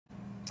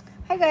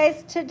Hi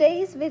guys,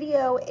 today's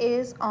video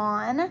is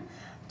on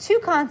two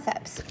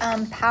concepts,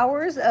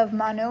 powers of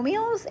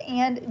monomials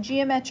and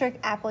geometric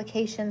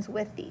applications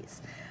with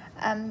these.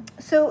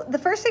 So the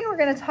first thing we're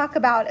going to talk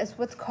about is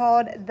what's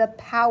called the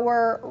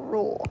power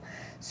rule.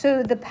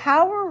 So the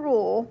power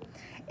rule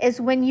is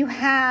when you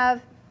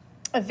have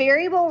a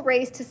variable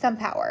raised to some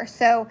power.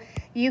 So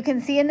you can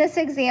see in this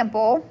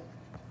example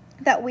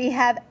that we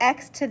have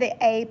x to the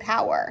a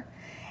power.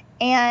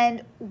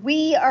 And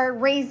we are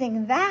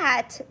raising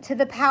that to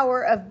the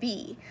power of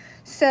b.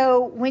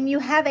 So when you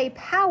have a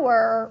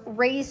power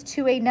raised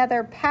to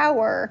another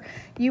power,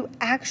 you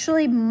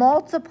actually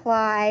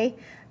multiply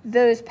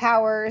those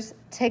powers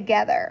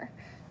together.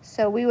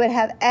 So we would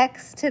have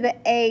x to the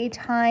a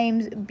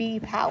times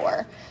b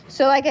power.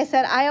 So like I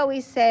said, I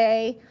always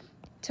say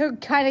to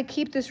kind of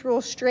keep this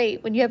rule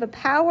straight, when you have a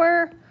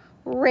power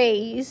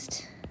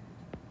raised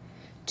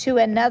to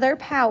another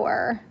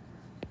power,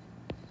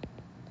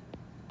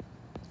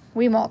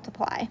 we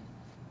multiply.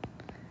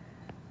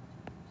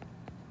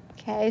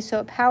 Okay, so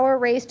a power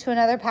raised to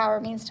another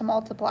power means to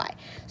multiply.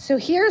 So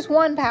here's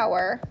one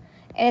power,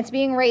 and it's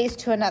being raised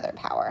to another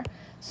power.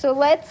 So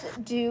let's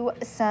do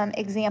some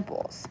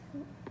examples.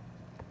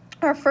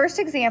 Our first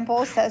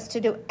example says to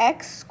do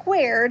x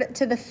squared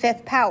to the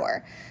 5th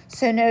power.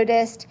 So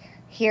notice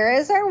here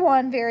is our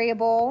one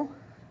variable,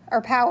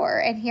 our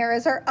power, and here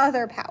is our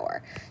other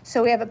power.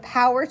 So we have a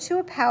power to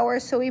a power,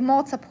 so we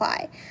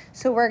multiply.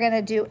 So we're going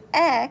to do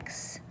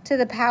x to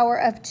the power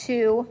of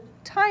 2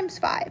 times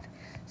 5.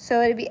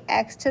 So it would be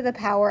x to the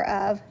power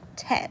of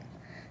 10.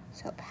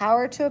 So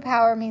power to a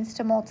power means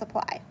to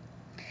multiply.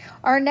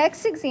 Our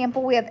next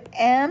example, we have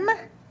m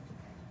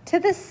to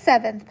the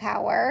 7th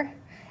power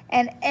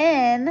and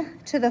n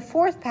to the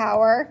 4th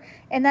power,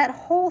 and that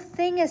whole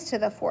thing is to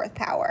the 4th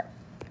power.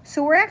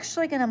 So we're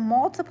actually going to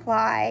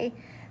multiply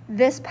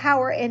this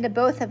power into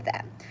both of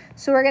them.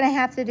 So we're going to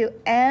have to do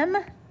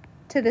m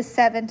to the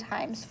 7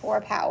 times 4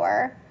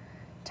 power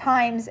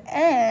times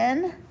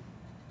n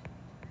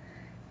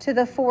to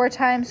the 4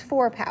 times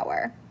 4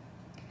 power.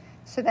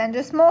 So then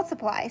just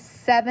multiply.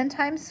 7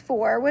 times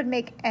 4 would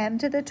make m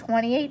to the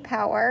 28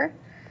 power,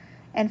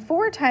 and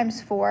 4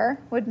 times 4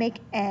 would make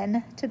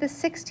n to the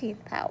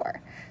 16th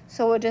power.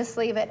 So we'll just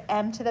leave it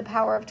m to the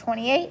power of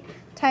 28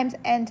 times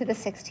n to the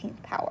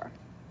 16th power.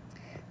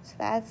 So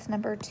that's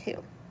number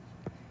 2.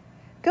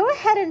 Go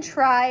ahead and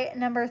try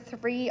number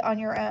 3 on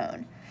your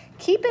own.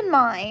 Keep in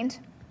mind,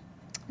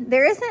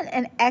 there isn't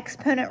an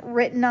exponent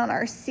written on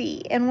our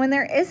C, and when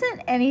there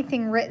isn't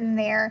anything written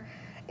there,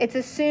 it's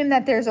assumed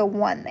that there's a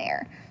 1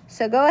 there.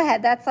 So go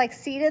ahead, that's like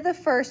c to the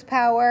 1st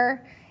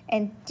power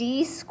and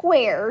d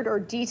squared, or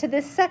d to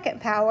the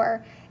 2nd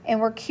power, and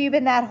we're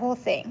cubing that whole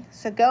thing.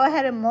 So go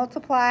ahead and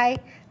multiply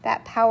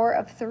that power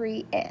of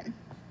 3 in.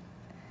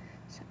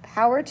 So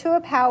power to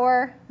a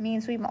power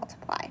means we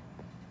multiply.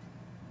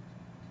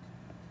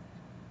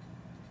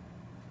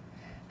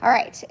 All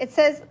right, it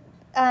says,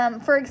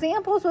 for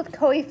examples with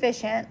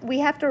coefficient, we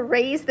have to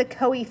raise the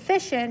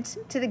coefficient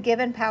to the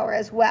given power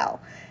as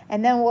well.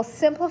 And then we'll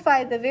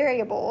simplify the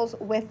variables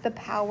with the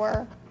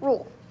power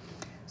rule.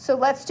 So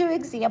let's do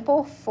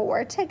example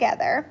 4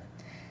 together.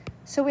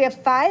 So we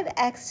have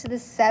 5x to the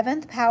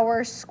 7th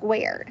power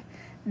squared.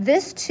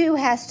 This 2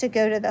 has to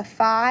go to the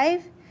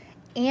 5,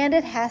 and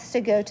it has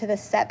to go to the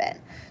 7.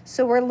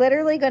 So we're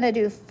literally going to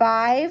do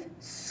 5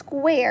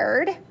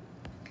 squared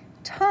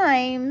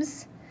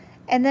times,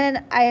 and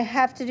then I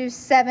have to do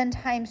 7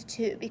 times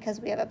 2 because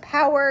we have a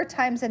power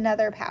times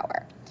another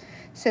power.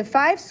 So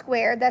 5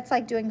 squared, that's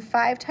like doing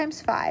 5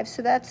 times 5,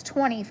 so that's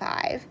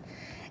 25.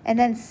 And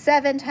then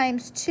 7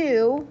 times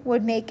 2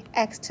 would make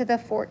x to the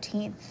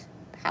 14th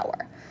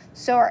power.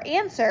 So our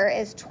answer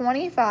is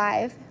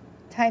 25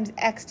 times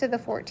x to the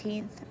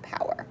 14th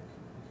power.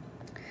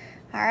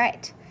 All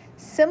right,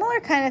 similar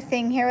kind of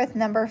thing here with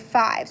number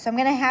 5. So I'm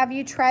going to have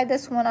you try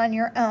this one on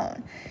your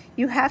own.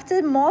 You have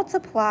to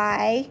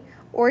multiply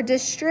or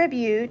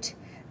distribute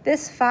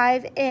this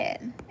 5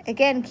 in.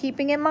 Again,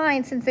 keeping in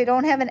mind, since they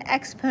don't have an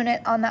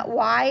exponent on that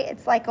y,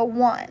 it's like a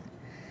 1.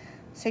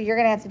 So you're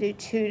going to have to do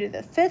 2 to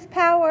the 5th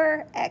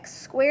power, x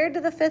squared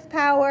to the 5th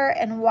power,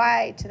 and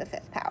y to the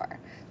 5th power.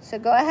 So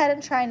go ahead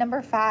and try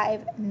number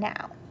 5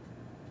 now.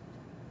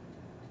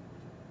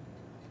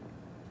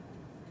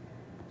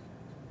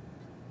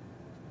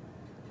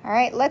 All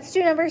right, let's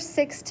do number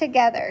 6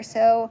 together.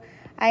 So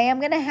I am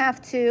going to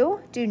have to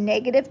do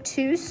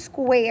 -2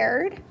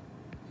 squared.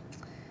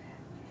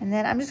 And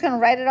then I'm just going to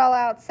write it all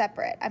out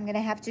separate. I'm going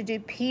to have to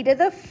do p to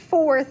the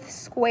 4th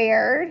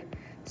squared.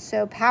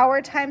 So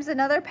power times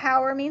another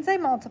power means I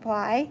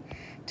multiply,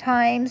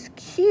 times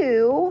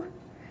q.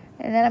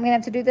 And then I'm going to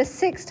have to do the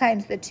 6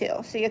 times the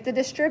 2. So you have to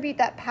distribute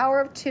that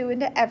power of 2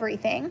 into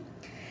everything.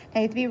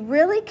 Now you have to be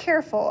really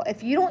careful.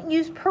 If you don't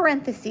use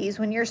parentheses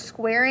when you're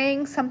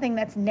squaring something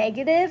that's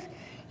negative,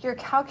 your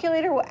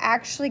calculator will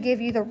actually give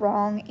you the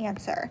wrong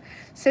answer.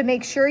 So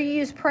make sure you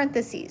use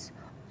parentheses.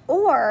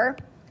 Or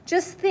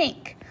just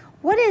think,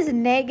 what is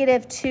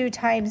 -2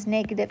 times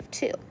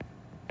 -2?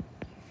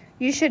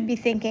 You should be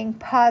thinking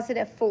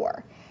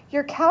 +4.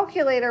 Your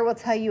calculator will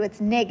tell you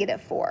it's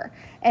 -4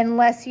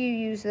 unless you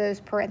use those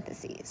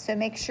parentheses. So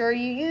make sure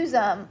you use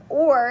them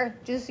or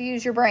just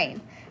use your brain.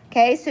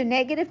 Okay, so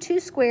 -2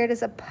 squared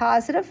is a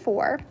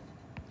 +4.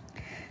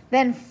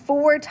 Then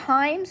 4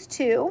 times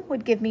 2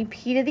 would give me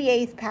p to the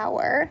 8th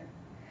power.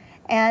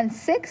 And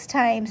 6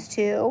 times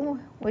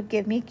 2 would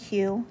give me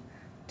q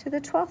to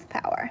the 12th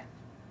power.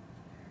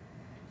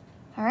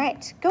 All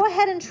right, go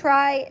ahead and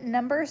try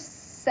number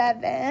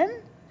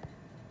 7.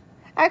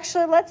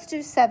 Actually, let's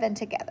do 7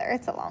 together.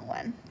 It's a long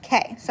one.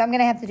 Okay, so I'm going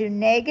to have to do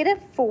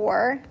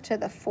 -4 to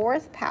the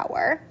 4th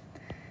power.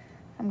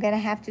 I'm going to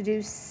have to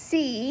do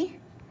c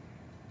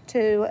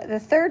to the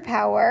 3rd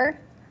power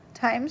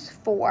times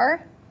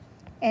 4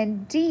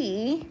 and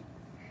d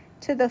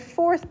to the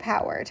 4th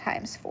power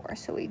times 4.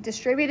 So we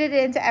distributed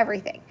it into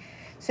everything.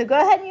 So go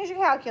ahead and use your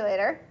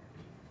calculator.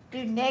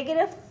 Do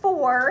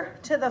 -4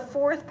 to the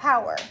 4th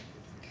power.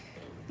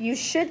 You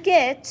should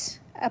get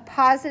a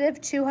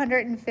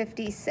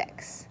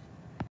 +256.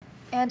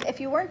 And if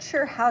you weren't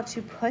sure how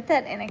to put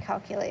that in a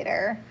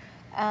calculator,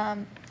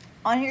 on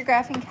your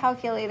graphing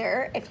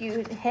calculator, if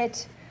you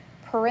hit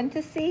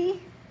parenthesis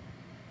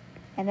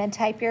and then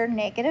type your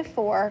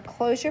 -4,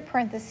 close your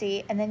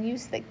parenthesis, and then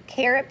use the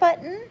caret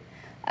button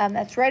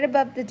that's right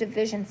above the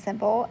division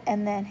symbol,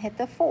 and then hit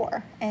the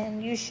 4,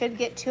 and you should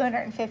get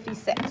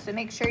 256. So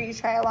make sure you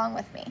try along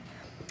with me.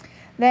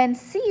 Then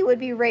c would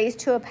be raised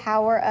to a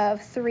power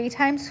of 3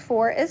 times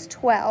 4 is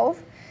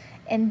 12,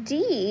 and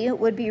d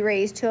would be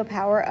raised to a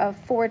power of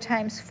 4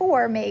 times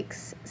 4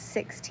 makes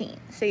 16.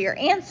 So your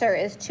answer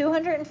is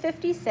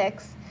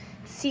 256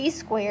 c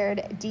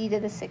squared d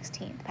to the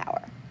 16th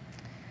power.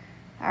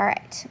 All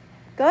right,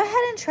 go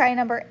ahead and try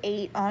number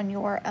 8 on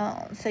your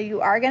own. So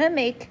you are going to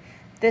make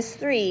this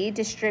 3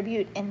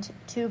 distribute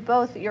into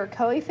both your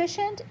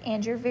coefficient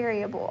and your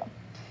variable.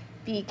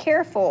 Be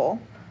careful.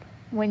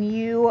 When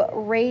you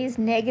raise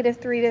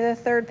 -3 to the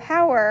 3rd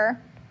power,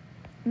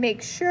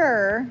 make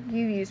sure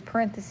you use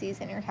parentheses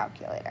in your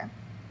calculator.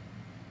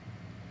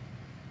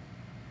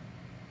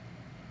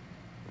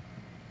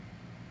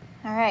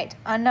 All right,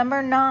 on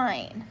number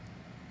 9,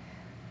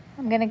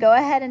 I'm going to go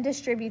ahead and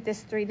distribute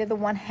this 3 to the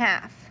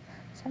 1/2.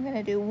 So I'm going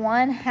to do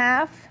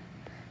 1/2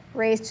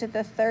 raised to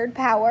the 3rd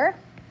power,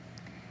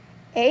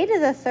 a to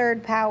the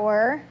 3rd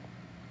power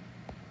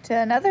to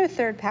another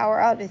 3rd power.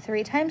 I'll do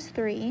 3 times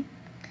 3.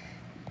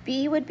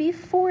 b would be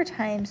 4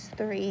 times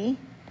 3,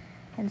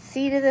 and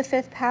c to the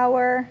 5th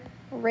power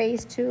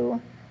raised to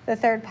the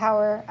 3rd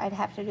power, I'd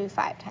have to do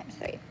 5 times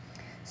 3.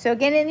 So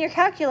again, in your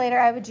calculator,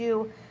 I would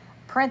do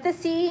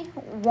parenthesis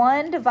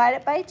 1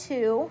 divided by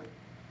 2,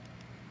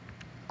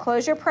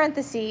 close your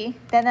parenthesis,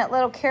 then that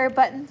little caret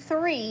button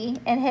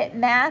 3, and hit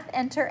math,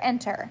 enter,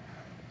 enter.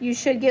 You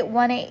should get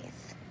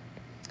 1/8.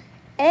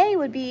 A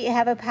would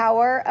have a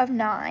power of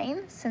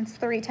 9, since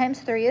 3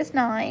 times 3 is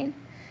 9.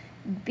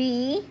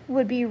 B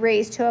would be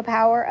raised to a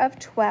power of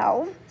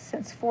 12,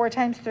 since 4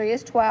 times 3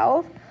 is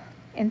 12.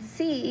 And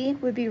C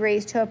would be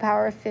raised to a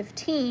power of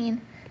 15,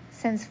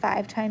 since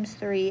 5 times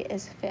 3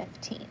 is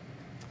 15.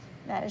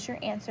 That is your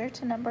answer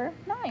to number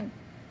 9.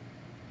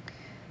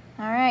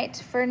 All right,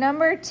 for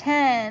number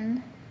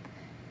 10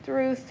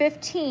 through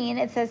 15,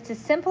 it says to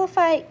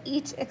simplify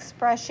each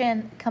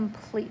expression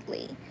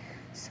completely.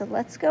 So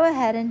let's go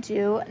ahead and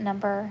do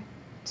number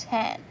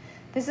 10.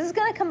 This is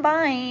going to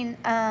combine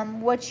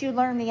what you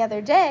learned the other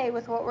day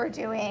with what we're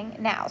doing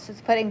now. So it's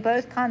putting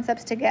both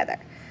concepts together.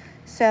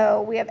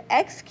 So we have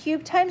x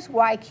cubed times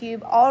y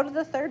cubed all to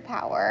the 3rd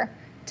power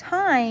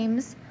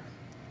times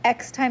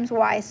x times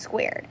y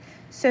squared.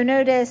 So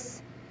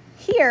notice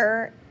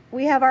here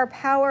we have our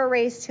power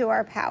raised to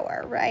our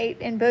power, right,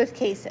 in both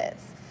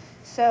cases.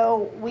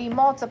 So we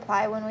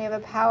multiply when we have a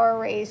power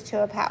raised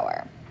to a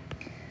power.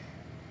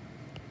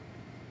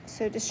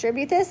 So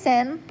distribute this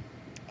in,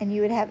 and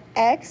you would have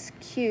x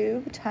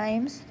cubed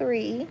times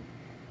 3,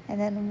 and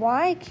then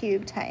y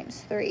cubed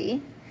times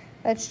 3.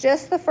 That's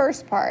just the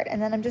first part,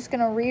 and then I'm just going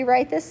to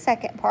rewrite this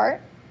second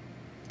part.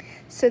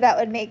 So that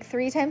would make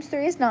 3 times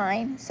 3 is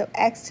 9, so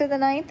x to the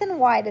 9th and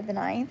y to the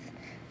 9th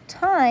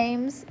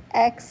times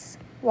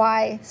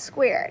xy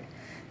squared.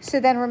 So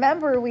then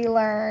remember, we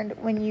learned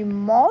when you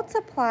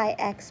multiply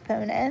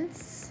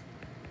exponents,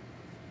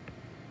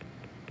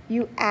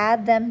 you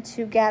add them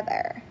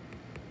together.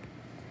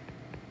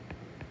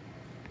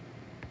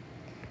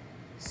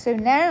 So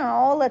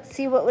now let's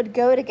see what would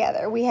go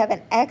together. We have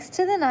an x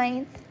to the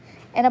 9th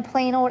and a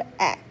plain old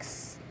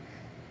x.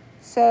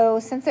 So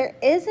since there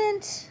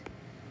isn't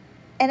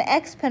an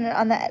exponent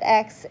on that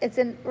x, it's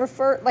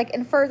infer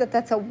that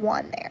that's a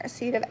 1 there.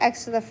 So you'd have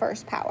x to the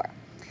 1st power.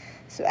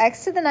 So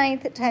x to the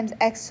 9th times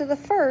x to the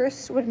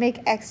 1st would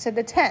make x to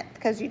the 10th,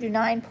 because you do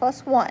 9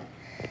 plus 1.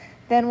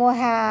 Then we'll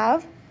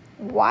have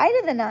y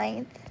to the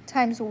 9th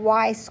times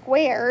y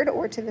squared,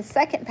 or to the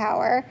 2nd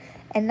power,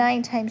 and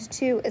 9 times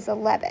 2 is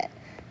 11.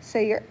 So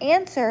your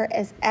answer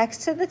is x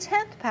to the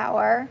 10th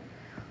power,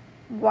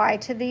 y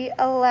to the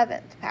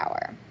 11th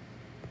power.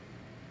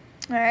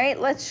 All right,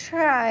 let's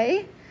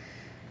try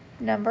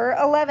number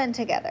 11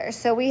 together.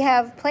 So we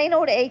have plain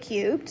old a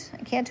cubed.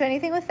 I can't do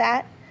anything with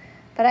that.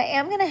 but I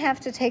am going to have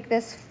to take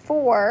this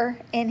 4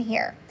 in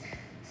here.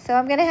 So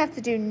I'm going to have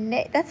to do,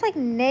 that's like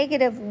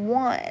negative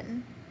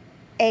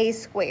 1a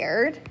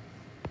squared.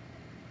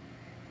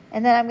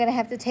 And then I'm going to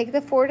have to take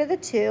the 4 to the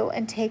 2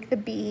 and take the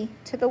b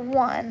to the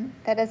 1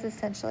 that is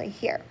essentially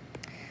here.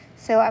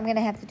 So I'm going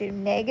to have to do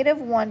negative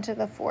 1 to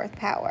the 4th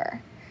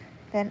power.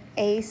 Then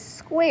a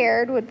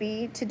squared would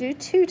be to do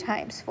 2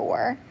 times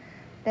 4.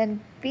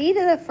 Then b to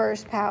the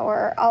 1st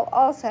power, I'll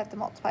also have to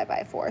multiply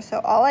by 4.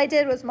 So all I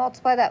did was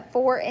multiply that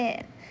 4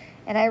 in.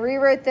 And I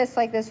rewrote this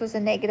like this was a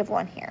negative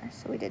 1 here.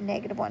 So we did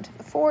negative 1 to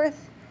the 4th,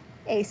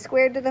 a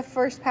squared to the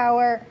 4th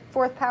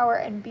power,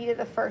 and b to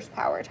the 1st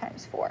power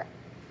times 4.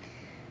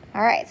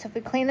 All right, so if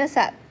we clean this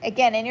up,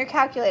 again, in your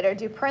calculator,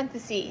 do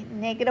parentheses,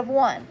 negative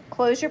 1.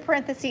 Close your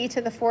parentheses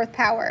to the 4th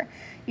power.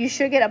 You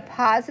should get a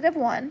positive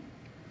 1.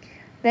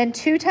 Then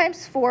 2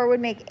 times 4 would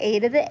make a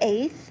to the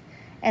 8th,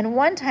 and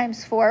 1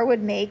 times 4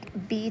 would make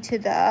b to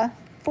the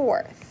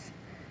 4th.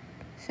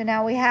 So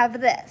now we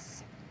have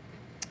this.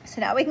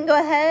 So now we can go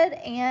ahead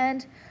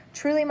and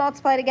truly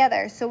multiply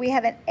together. So we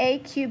have an a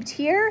cubed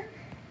here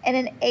and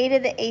an a to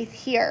the 8th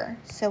here.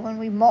 So when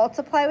we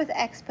multiply with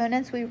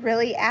exponents, we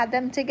really add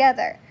them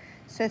together.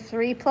 So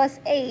 3 plus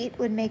 8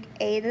 would make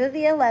a to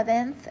the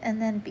 11th and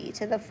then b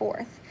to the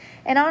 4th.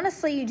 And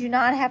honestly, you do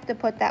not have to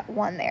put that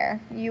 1 there.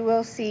 You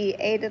will see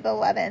a to the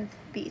 11th,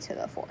 b to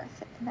the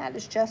 4th. And that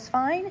is just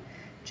fine,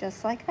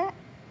 just like that.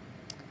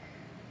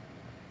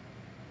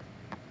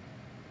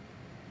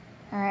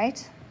 All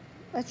right,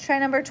 let's try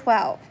number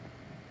 12.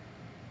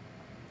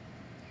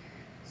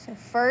 So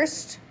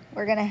first,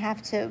 we're going to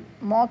have to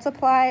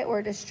multiply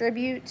or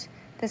distribute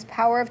this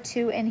power of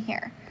 2 in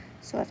here.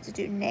 So we have to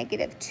do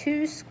negative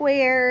 2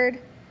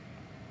 squared,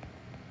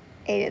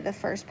 a to the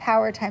 1st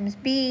power times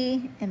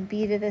b, and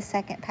b to the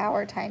 2nd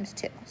power times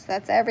 2. So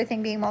that's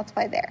everything being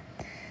multiplied there.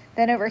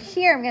 Then over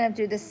here, I'm going to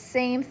do the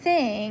same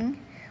thing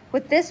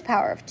with this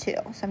power of 2.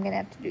 So I'm going to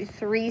have to do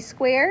 3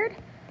 squared.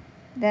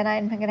 Then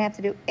I'm going to have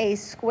to do a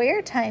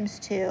squared times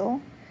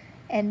 2,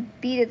 and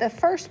b to the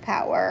 1st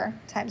power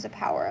times a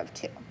power of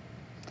 2.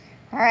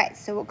 All right,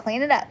 so we'll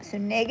clean it up. So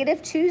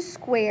negative 2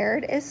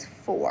 squared is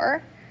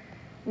 4.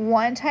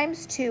 1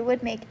 times 2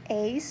 would make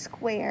a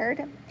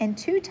squared, and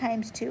 2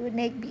 times 2 would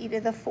make b to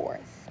the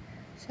 4th.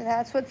 So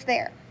that's what's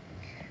there.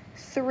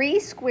 3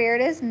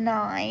 squared is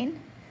 9.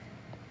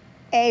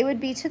 A would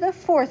be to the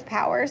 4th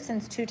power,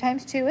 since 2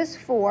 times 2 is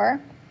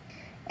 4,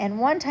 and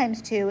 1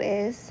 times 2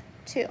 is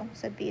 2,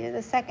 so b to the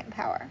 2nd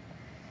power.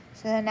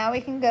 So then now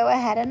we can go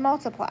ahead and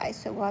multiply.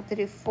 So we'll have to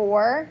do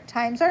 4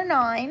 times our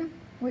 9,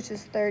 which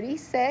is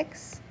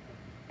 36.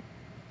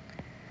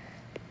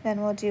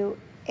 Then we'll do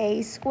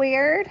a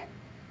squared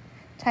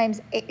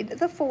times a to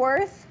the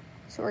 4th.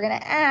 So we're going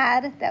to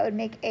add, that would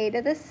make a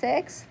to the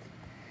 6th.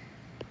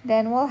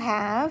 Then we'll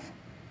have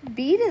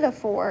b to the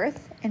 4th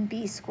and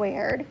b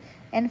squared,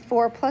 and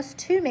 4 plus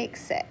 2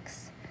 makes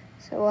 6.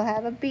 So we'll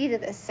have a b to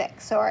the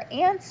 6th. So our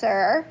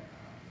answer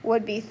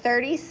would be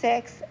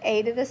 36,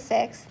 a to the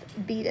 6th,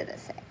 b to the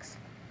 6th.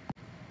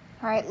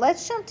 All right,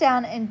 let's jump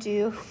down and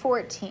do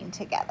 14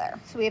 together.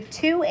 So we have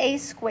 2a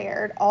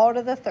squared all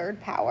to the 3rd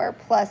power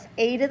plus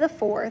a to the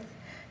 4th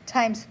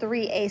times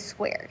 3a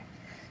squared.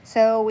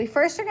 So we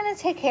first are going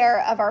to take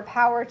care of our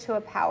power to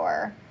a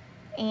power,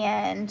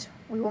 and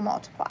we will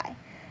multiply.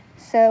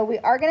 So we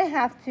are going to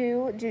have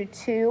to do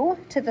 2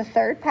 to the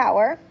 3rd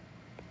power.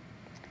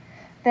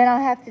 Then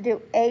I'll have to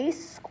do a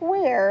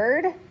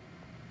squared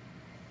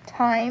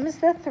times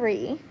the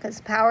 3,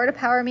 because power to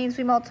power means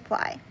we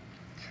multiply.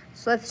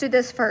 So let's do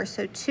this first.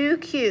 So 2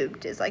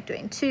 cubed is like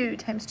doing 2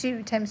 times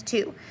 2 times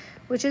 2,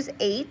 which is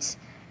 8.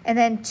 And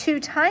then 2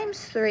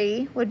 times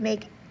 3 would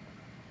make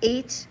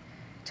 8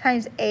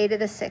 times a to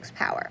the 6th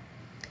power.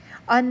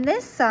 On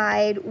this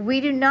side, we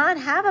do not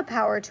have a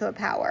power to a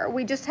power.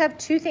 We just have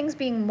 2 things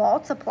being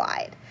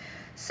multiplied.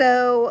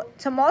 So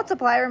to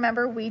multiply,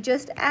 remember, we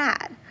just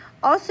add.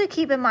 Also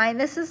keep in mind,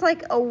 this is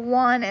like a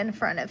 1 in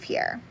front of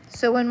here.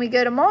 So when we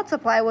go to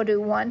multiply, we'll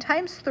do 1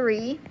 times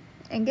 3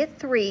 and get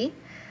 3.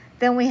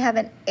 Then we have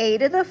an a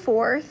to the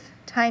 4th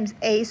times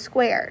a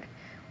squared.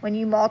 When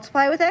you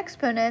multiply with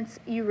exponents,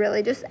 you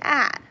really just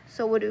add.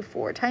 So we'll do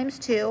 4 times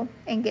 2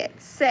 and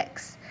get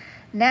 6.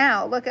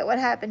 Now look at what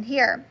happened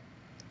here.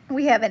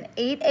 We have an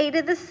 8a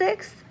to the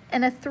 6th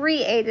and a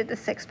 3a to the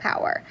 6th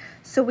power.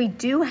 So we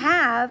do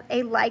have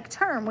a like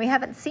term. We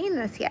haven't seen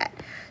this yet.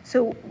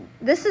 So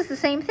this is the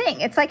same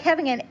thing. It's like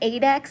having an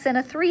 8x and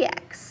a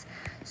 3x.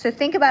 So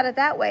think about it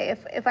that way.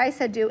 If I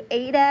said do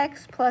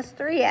 8x plus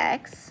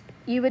 3x,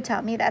 you would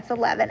tell me that's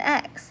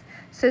 11x.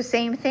 So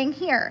same thing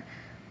here.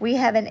 We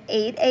have an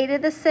 8a to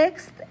the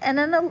 6th and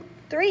a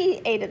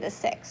 3a to the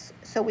 6th.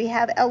 So we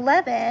have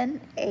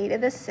 11a to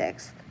the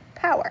 6th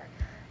power.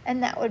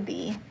 And that would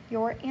be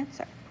your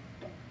answer.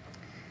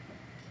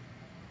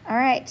 All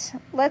right,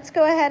 let's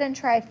go ahead and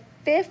try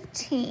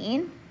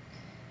 15.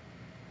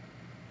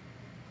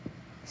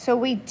 So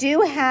we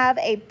do have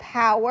a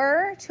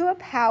power to a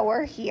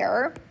power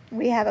here.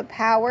 We have a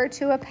power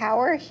to a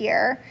power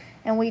here,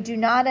 and we do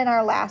not in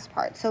our last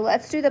part. So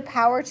let's do the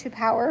power to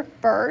power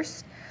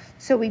first.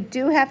 So we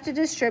do have to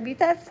distribute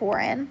that 4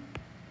 in.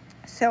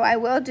 So I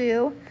will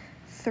do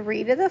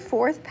 3 to the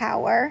 4th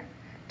power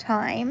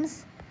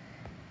times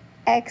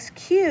x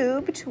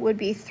cubed would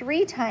be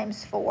 3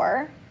 times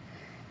 4.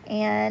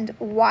 And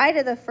y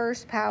to the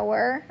 1st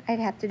power, I'd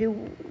have to do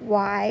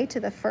y to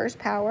the 1st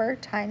power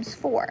times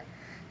 4.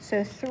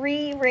 So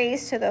 3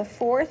 raised to the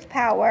 4th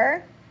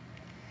power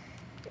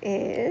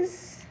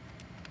is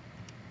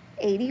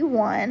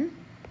 81.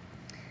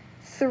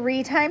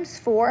 3 times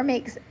 4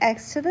 makes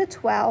x to the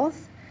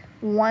 12th.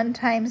 1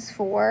 times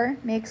 4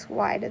 makes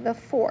y to the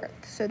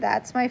 4th. So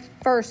that's my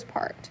first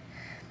part.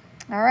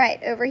 All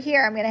right, over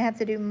here I'm going to have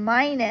to do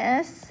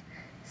minus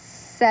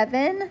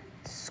 7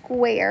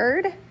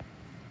 squared.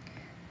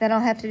 Then I'll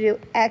have to do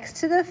x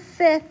to the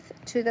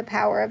 5th to the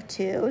power of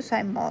 2. So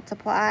I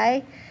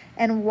multiply.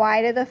 And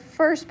y to the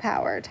 1st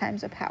power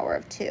times the power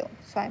of 2.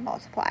 So I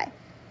multiply.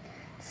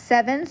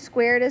 7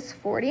 squared is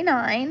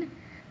 49.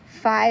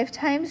 5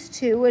 times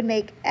 2 would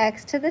make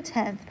x to the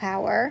 10th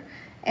power.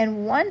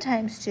 And 1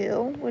 times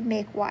 2 would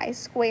make y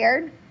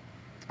squared.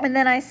 And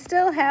then I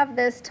still have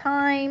this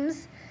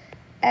times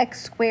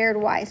x squared,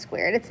 y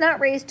squared. It's not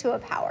raised to a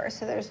power,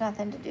 so there's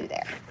nothing to do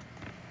there.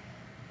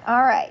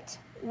 All right.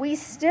 We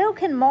still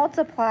can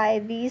multiply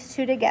these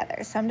two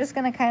together. So I'm just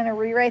going to kind of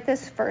rewrite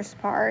this first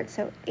part.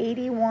 So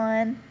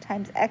 81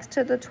 times x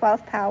to the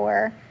 12th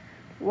power,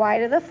 y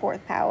to the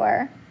 4th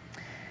power.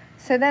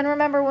 So then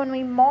remember, when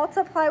we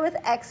multiply with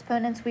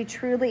exponents, we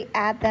truly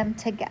add them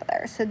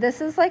together. So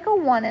this is like a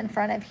 1 in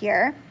front of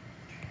here.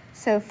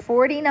 So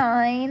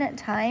 49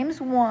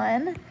 times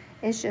 1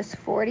 is just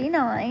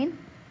 49.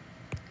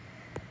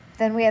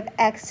 Then we have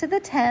x to the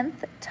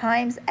 10th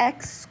times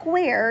x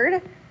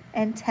squared.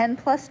 And 10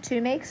 plus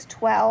 2 makes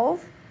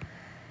 12.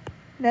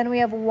 Then we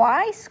have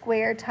y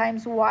squared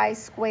times y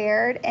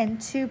squared, and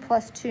 2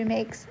 plus 2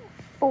 makes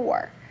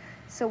 4.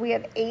 So we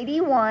have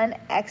 81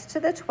 x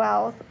to the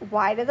 12th,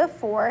 y to the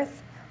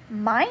 4th,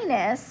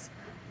 minus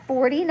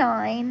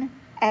 49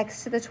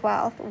 x to the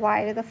 12th,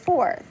 y to the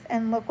 4th.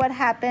 And look what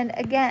happened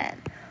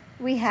again.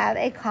 We have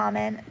a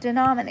common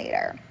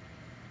denominator.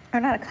 Or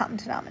not a common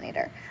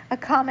denominator, a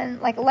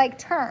common like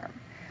term.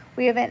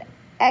 We have an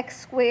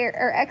x squared,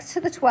 or x to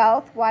the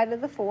 12th, y to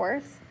the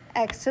 4th,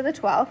 x to the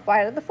 12th,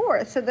 y to the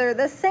 4th. So they're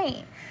the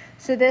same.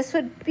 So this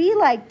would be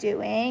like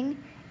doing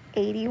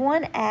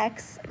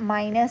 81x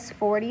minus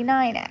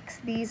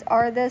 49x. These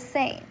are the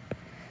same.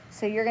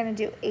 So you're going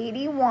to do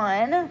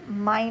 81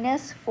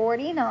 minus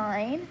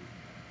 49,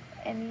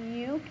 and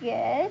you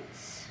get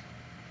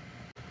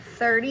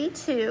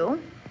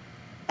 32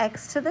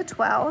 x to the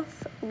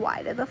 12th,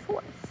 y to the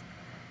 4th.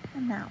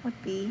 And that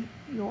would be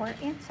your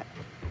answer.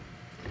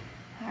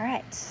 All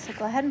right, so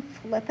go ahead and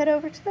flip it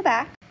over to the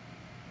back.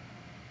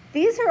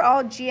 These are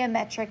all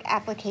geometric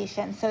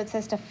applications. So it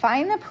says to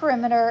find the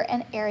perimeter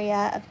and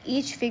area of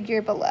each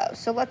figure below.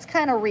 So let's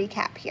kind of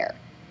recap here.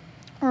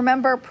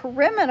 Remember,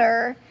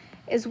 perimeter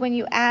is when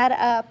you add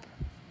up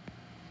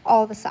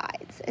all the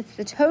sides. It's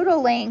the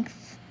total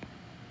length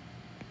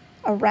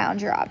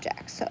around your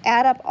object. So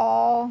add up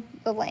all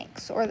the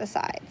lengths or the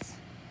sides.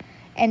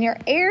 And your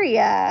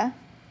area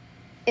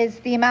is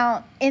the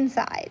amount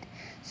inside.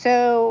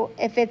 So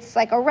if it's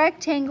like a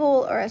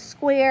rectangle or a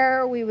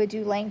square, we would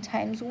do length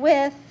times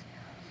width,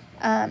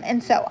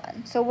 and so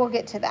on. So we'll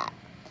get to that.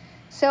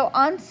 So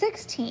on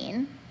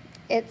 16,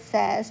 it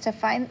says to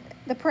find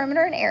the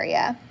perimeter and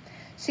area.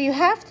 So you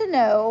have to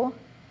know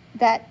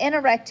that in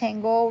a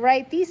rectangle,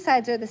 right, these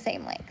sides are the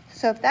same length.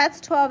 So if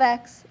that's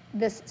 12x,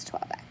 this is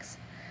 12x.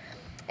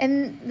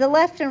 And the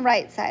left and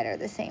right side are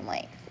the same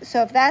length.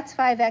 So if that's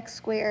 5x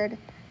squared,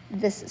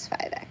 this is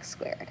 5x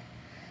squared.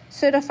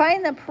 So to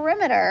find the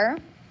perimeter,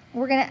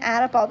 we're going to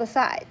add up all the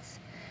sides.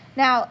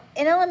 Now,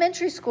 in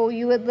elementary school,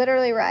 you would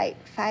literally write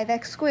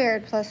 5x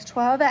squared plus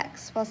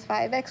 12x plus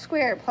 5x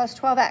squared plus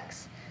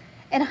 12x.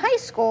 In high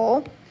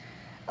school,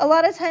 a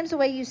lot of times the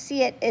way you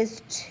see it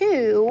is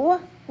 2.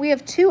 We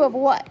have 2 of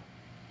what?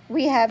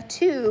 We have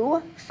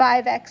 2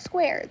 5x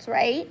squareds,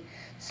 right?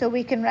 So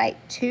we can write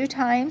 2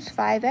 times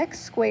 5x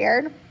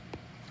squared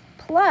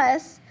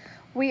plus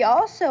we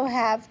also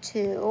have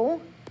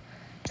 2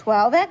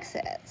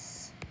 12x's.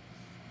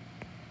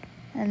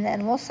 And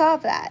then we'll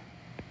solve that.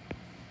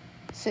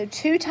 So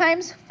 2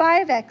 times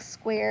 5x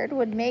squared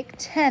would make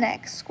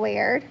 10x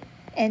squared,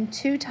 and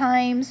 2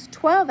 times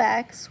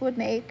 12x would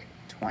make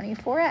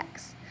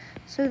 24x.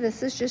 So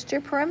this is just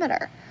your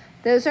perimeter.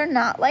 Those are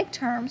not like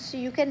terms, so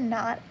you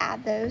cannot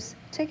add those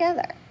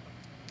together.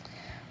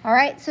 All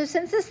right, so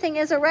since this thing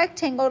is a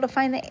rectangle, to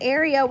find the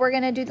area, we're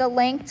going to do the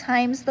length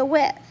times the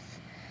width.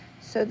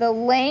 So the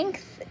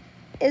length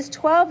is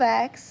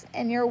 12x,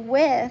 and your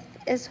width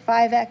is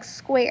 5x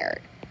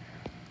squared.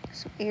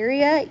 So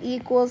area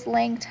equals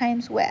length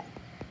times width.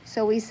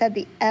 So we said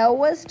the L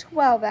was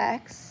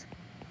 12x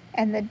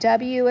and the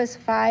W is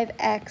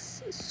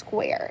 5x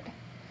squared.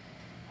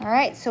 All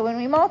right, so when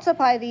we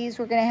multiply these,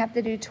 we're going to have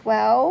to do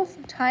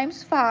 12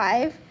 times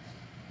 5,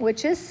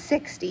 which is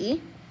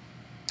 60.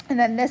 And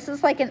then this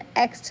is like an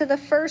x to the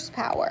 1st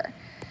power.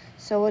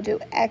 So we'll do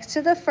x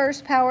to the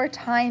 1st power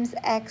times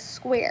x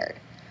squared.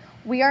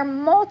 We are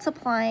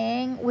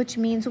multiplying, which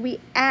means we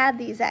add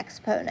these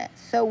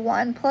exponents. So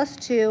 1 plus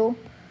 2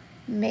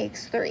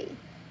 makes 3.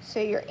 So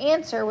your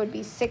answer would be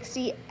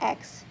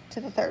 60x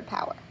to the third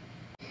power.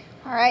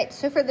 All right,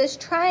 so for this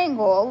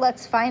triangle,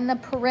 let's find the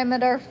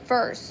perimeter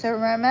first. So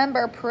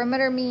remember,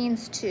 perimeter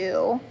means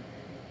to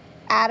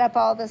add up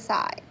all the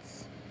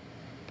sides.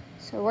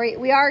 So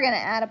we are going to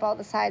add up all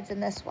the sides in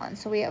this one.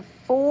 So we have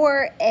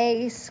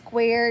 4a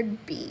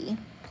squared b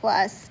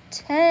plus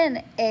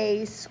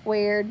 10a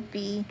squared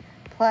b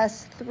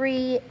plus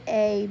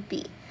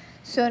 3ab.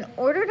 So in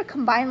order to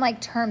combine like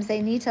terms,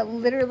 they need to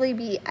literally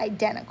be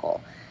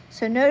identical.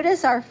 So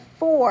notice our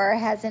 4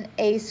 has an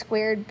a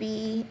squared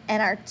b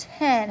and our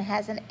 10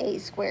 has an a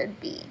squared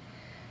b.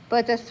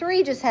 But the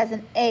 3 just has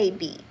an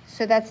ab,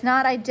 so that's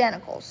not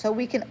identical. So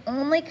we can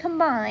only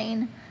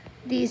combine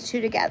these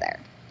two together.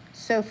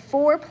 So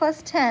 4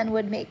 plus 10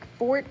 would make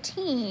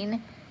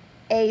 14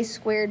 a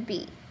squared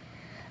b.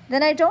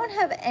 Then I don't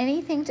have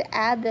anything to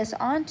add this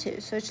onto,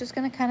 so it's just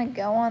going to kind of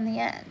go on the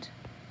end.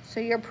 So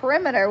your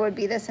perimeter would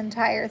be this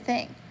entire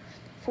thing,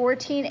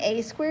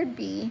 14a squared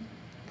b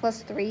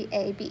plus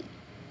 3ab.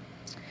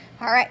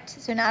 All right,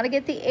 so now to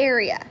get the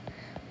area.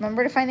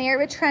 Remember, to find the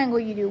area of a triangle,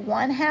 you do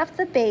 1/2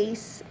 the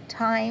base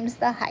times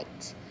the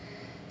height.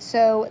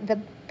 So the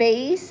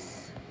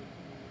base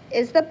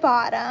is the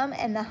bottom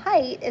and the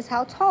height is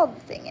how tall the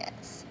thing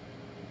is.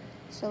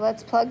 So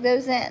let's plug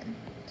those in.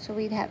 So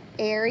we'd have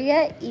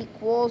area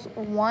equals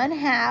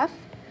 1/2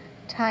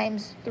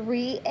 times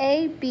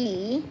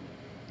 3ab,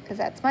 because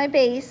that's my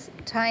base,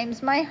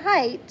 times my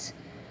height,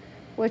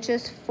 which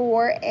is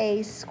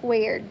 4a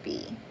squared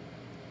b.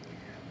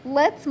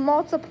 Let's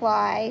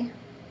multiply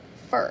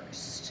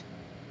first.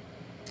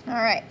 All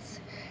right,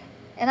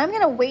 and I'm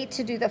going to wait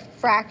to do the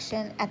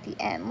fraction at the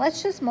end.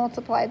 Let's just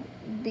multiply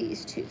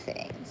these two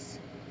things.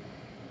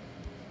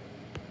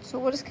 So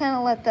we'll just kind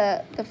of let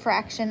the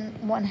fraction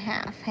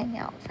 1/2 hang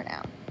out for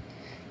now.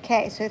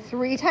 Okay, so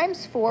 3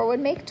 times 4 would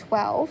make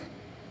 12.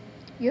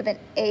 You have an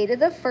a to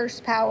the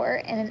first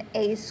power and an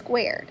a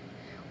squared.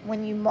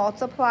 When you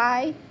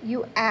multiply,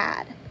 you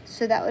add.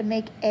 So that would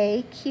make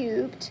a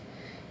cubed.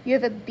 You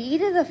have a b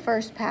to the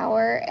first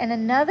power and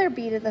another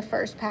b to the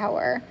first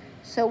power.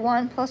 So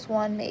 1 plus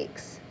 1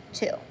 makes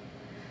 2.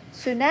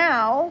 So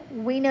now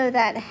we know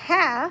that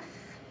half,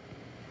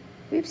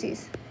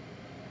 whoopsies,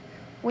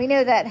 we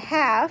know that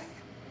half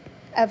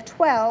of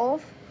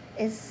 12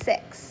 is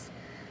 6.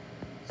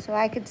 So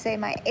I could say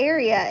my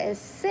area is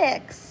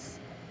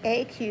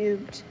 6a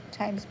cubed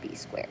times b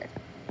squared.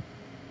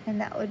 And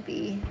that would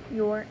be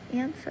your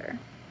answer.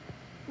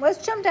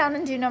 Let's jump down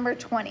and do number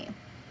 20.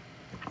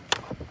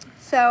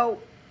 So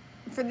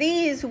for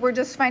these, we're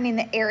just finding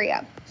the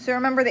area. So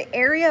remember, the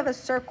area of a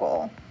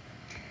circle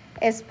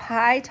is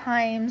pi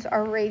times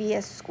our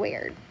radius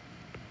squared.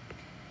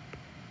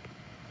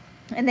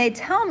 And they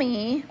tell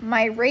me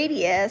my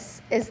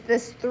radius is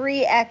this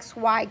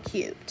 3xy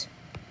cubed.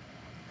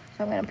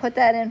 So I'm going to put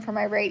that in for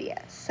my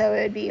radius. So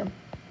it would be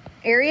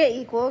area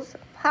equals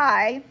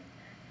pi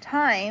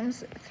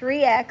times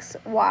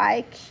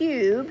 3xy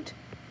cubed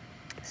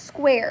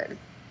squared,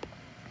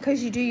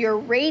 because you do your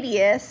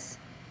radius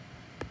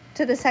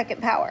to the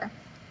second power.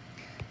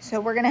 So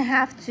we're going to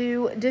have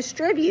to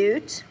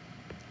distribute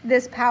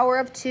this power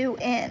of 2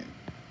 in.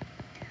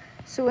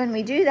 So when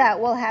we do that,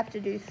 we'll have to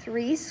do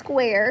 3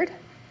 squared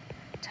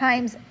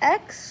times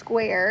x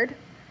squared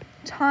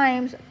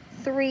times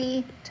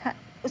 3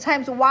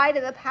 times y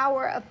to the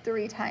power of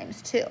 3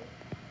 times 2.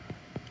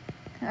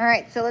 All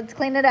right, so let's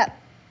clean it up.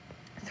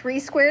 3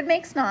 squared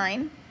makes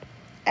 9.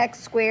 X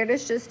squared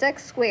is just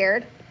x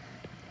squared.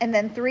 And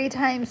then 3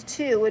 times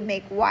 2 would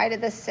make y to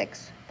the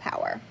 6th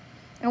power.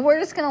 And we're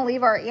just going to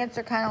leave our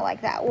answer kind of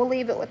like that. We'll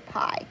leave it with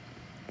pi.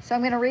 So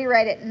I'm going to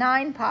rewrite it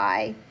 9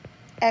 pi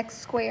x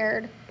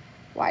squared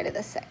y to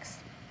the 6th.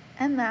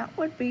 And that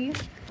would be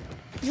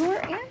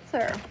your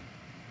answer.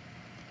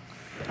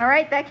 All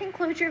right, that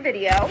concludes your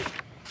video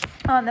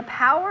on the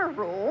power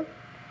rule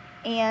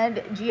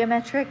and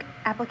geometric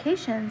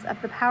applications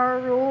of the power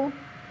rule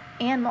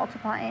and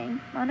multiplying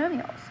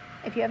monomials.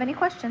 If you have any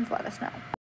questions, let us know.